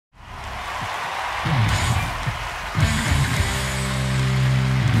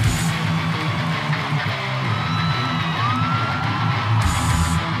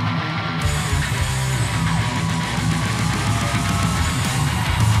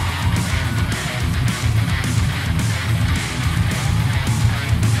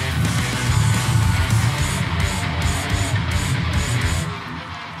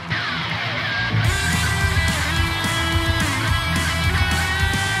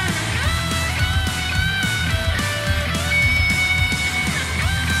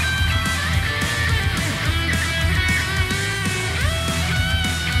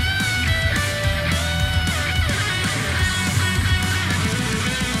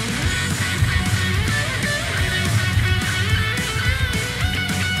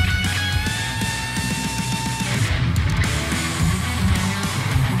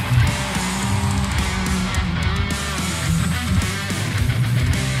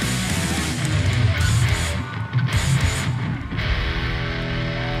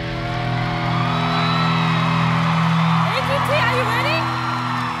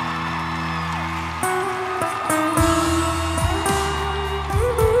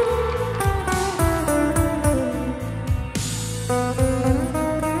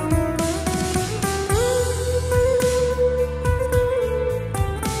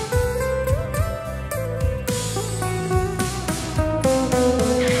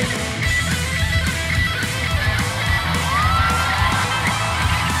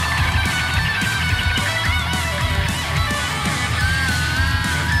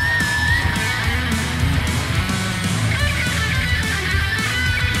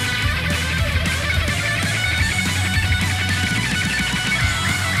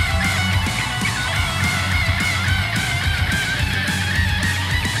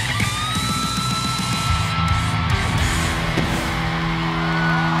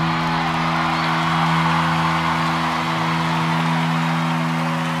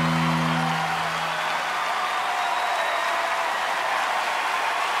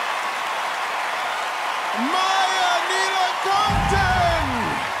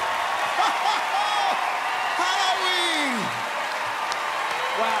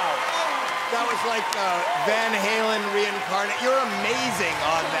was like Van Halen reincarnate. You're amazing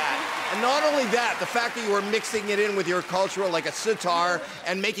on that. And not only that, the fact that you were mixing it in with your cultural, like a sitar,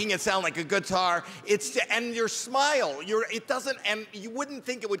 and making it sound like a guitar, and your smile, it doesn't, and you wouldn't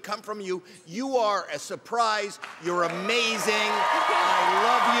think it would come from you. You are a surprise. You're amazing. I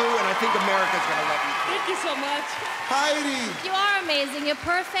love you, and I think America's gonna love you too. Thank you so much. Heidi. You are amazing. You're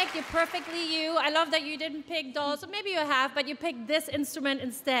perfect. You're perfectly you. I love that you didn't pick dolls, or maybe you have, but you picked this instrument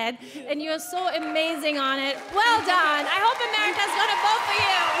instead, and you're so amazing on it. Well done. I hope America's gonna vote for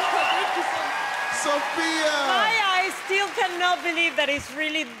you. Thank you so much. Sophia. I still cannot believe that it's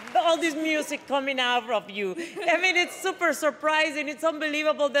really all this music coming out of you. I mean, it's super surprising. It's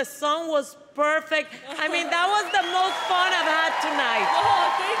unbelievable. The song was perfect. I mean, that was the most fun I've had tonight.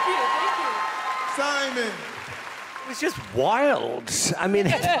 Oh, thank you, thank you. Simon. It was just wild. I mean,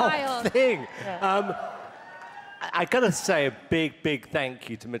 the whole thing. I gotta say a big, big thank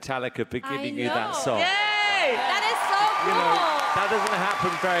you to Metallica for giving you that song. Yay! That is so cool. You know, that doesn't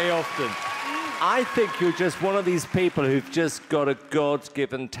happen very often. I think you're just one of these people who've just got a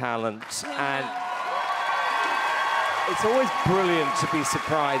God-given talent, and it's always brilliant to be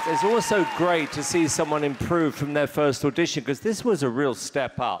surprised. It's also great to see someone improve from their first audition, because this was a real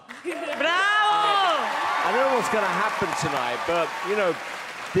step up. Bravo! I don't know what's going to happen tonight, but, you know,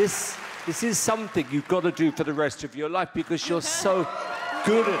 this is something you've got to do for the rest of your life, because you're so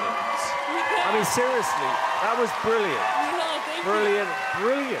good at it. I mean, seriously, that was brilliant. Brilliant,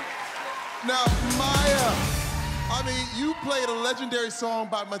 brilliant. Now, Maya, I mean, you played a legendary song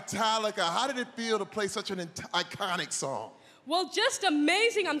by Metallica. How did it feel to play such an iconic song? Well, just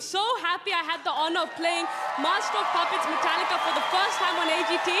amazing. I'm so happy I had the honor of playing Master of Puppets Metallica for the first time on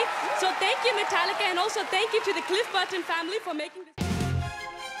AGT. So thank you, Metallica, and also thank you to the Cliff Burton family for making this.